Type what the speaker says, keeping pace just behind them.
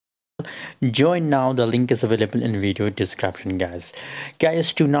Join now, the link is available in video description, guys.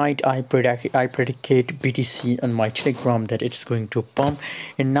 Tonight I predicate BTC on my Telegram that it's going to pump,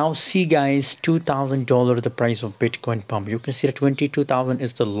 and now see guys, $2,000 the price of Bitcoin pump. You can see that 22,000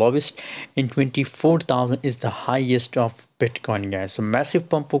 is the lowest and 24,000 is the highest of Bitcoin, guys. So massive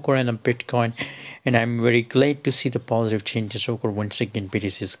pump occur in a Bitcoin, and I'm very glad to see the positive changes occur. Once again,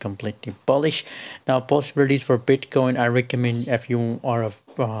 BTC is completely bullish. Now possibilities for Bitcoin, I recommend, if you are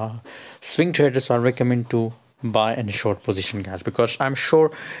a swing trader, so I recommend to buy in short position, guys, because I'm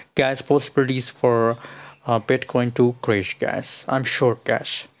sure, guys, possibilities for Bitcoin to crash, guys. I'm sure,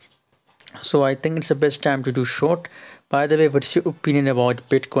 guys. So I think it's the best time to do short. By the way, what's your opinion about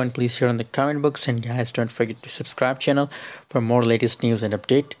Bitcoin? Please share in the comment box, and guys, don't forget to subscribe channel for more latest news and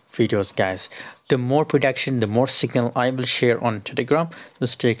update videos, guys. The more prediction, the more signal I will share on Telegram, so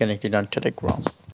stay connected on Telegram.